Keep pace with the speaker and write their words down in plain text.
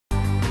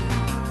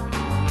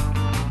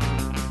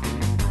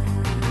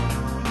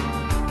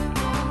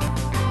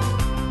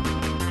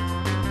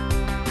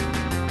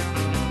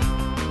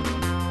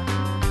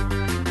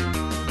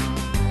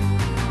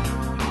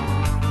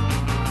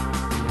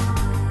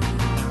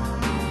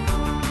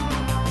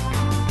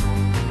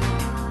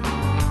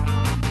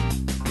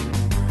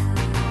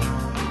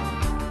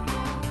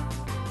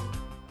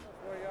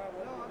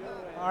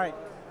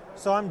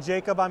So I'm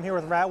Jacob, I'm here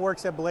with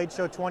Ratworx at Blade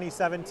Show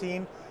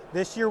 2017.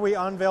 This year we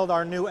unveiled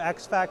our new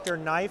X-FACTOR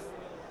knife.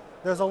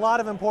 There's a lot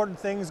of important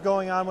things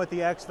going on with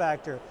the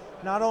X-FACTOR.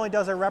 Not only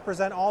does it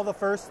represent all the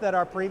firsts that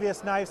our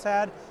previous knives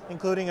had,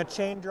 including a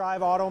chain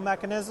drive auto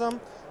mechanism,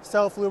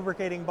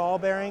 self-lubricating ball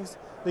bearings,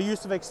 the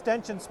use of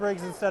extension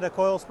springs instead of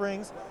coil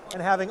springs,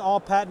 and having all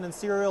patent and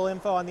serial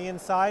info on the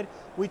inside,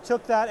 we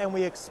took that and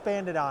we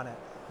expanded on it.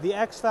 The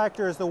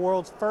X-FACTOR is the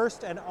world's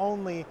first and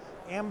only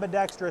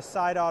ambidextrous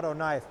side auto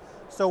knife.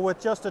 So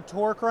with just a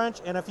torque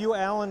wrench and a few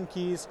Allen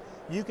keys,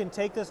 you can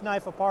take this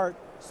knife apart,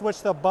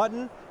 switch the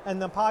button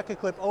and the pocket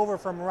clip over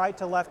from right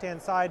to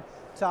left-hand side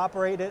to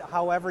operate it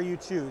however you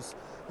choose.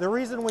 The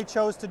reason we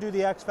chose to do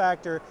the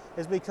X-FACTOR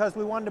is because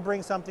we wanted to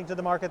bring something to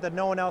the market that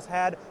no one else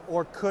had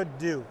or could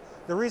do.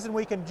 The reason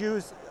we can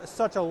use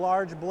such a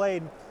large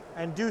blade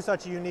and do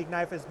such a unique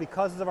knife is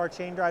because of our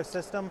chain drive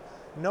system.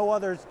 No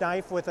other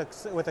knife with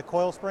a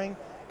coil spring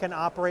can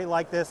operate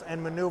like this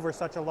and maneuver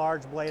such a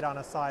large blade on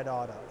a side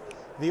auto.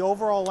 The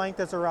overall length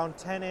is around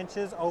 10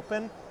 inches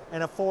open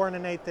and a 4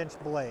 1/8 inch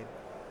blade.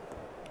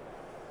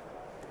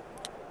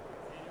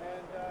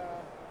 And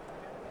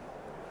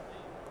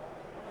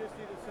you just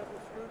need a simple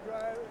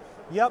screwdriver?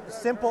 Yep,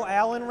 simple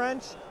Allen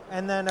wrench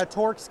and then a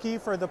Torx key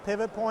for the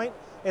pivot point.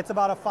 It's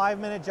about a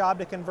 5-minute job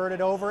to convert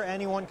it over.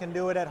 Anyone can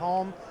do it at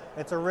home.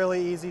 It's a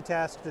really easy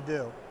task to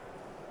do.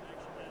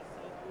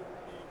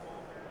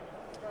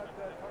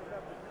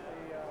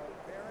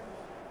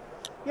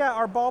 Yeah,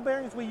 our ball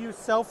bearings, we use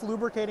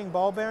self-lubricating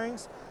ball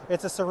bearings.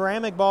 It's a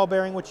ceramic ball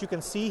bearing, which you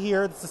can see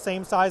here. It's the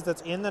same size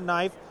that's in the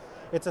knife.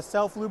 It's a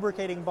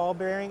self-lubricating ball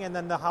bearing, and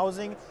then the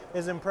housing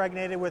is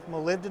impregnated with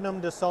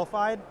molybdenum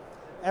disulfide.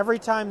 Every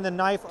time the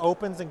knife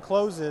opens and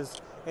closes,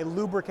 it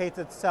lubricates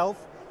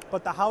itself,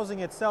 but the housing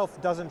itself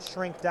doesn't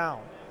shrink down.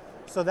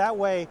 So that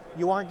way,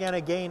 you aren't going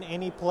to gain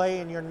any play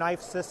in your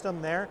knife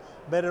system there,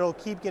 but it'll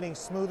keep getting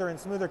smoother and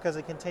smoother because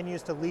it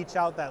continues to leach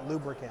out that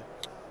lubricant.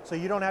 So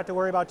you don't have to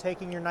worry about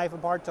taking your knife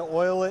apart to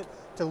oil it,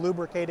 to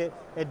lubricate it.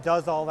 It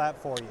does all that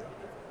for you.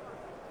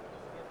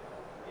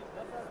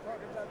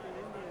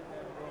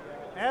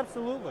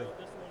 Absolutely.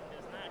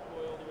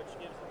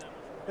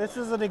 This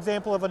is an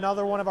example of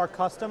another one of our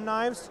custom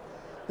knives.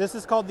 This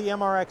is called the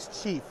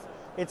MRX Chief.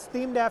 It's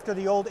themed after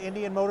the old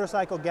Indian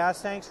motorcycle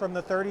gas tanks from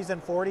the 30s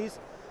and 40s.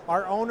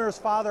 Our owner's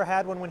father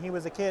had one when he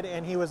was a kid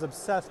and he was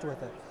obsessed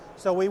with it.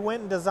 So we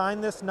went and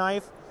designed this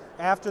knife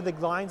after the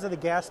lines of the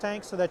gas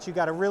tank so that you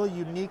got a really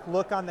unique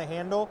look on the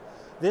handle.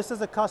 This is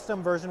a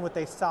custom version with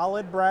a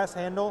solid brass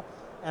handle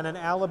and an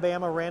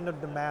Alabama random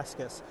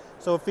Damascus.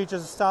 So it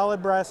features a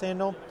solid brass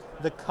handle,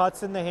 the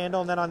cuts in the handle,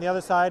 and then on the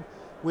other side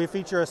we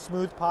feature a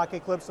smooth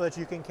pocket clip so that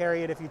you can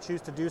carry it if you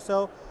choose to do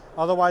so.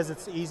 Otherwise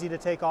it's easy to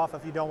take off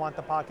if you don't want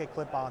the pocket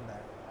clip on there.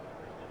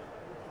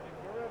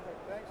 Terrific.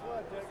 Thanks a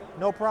lot, Jacob.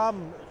 No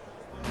problem.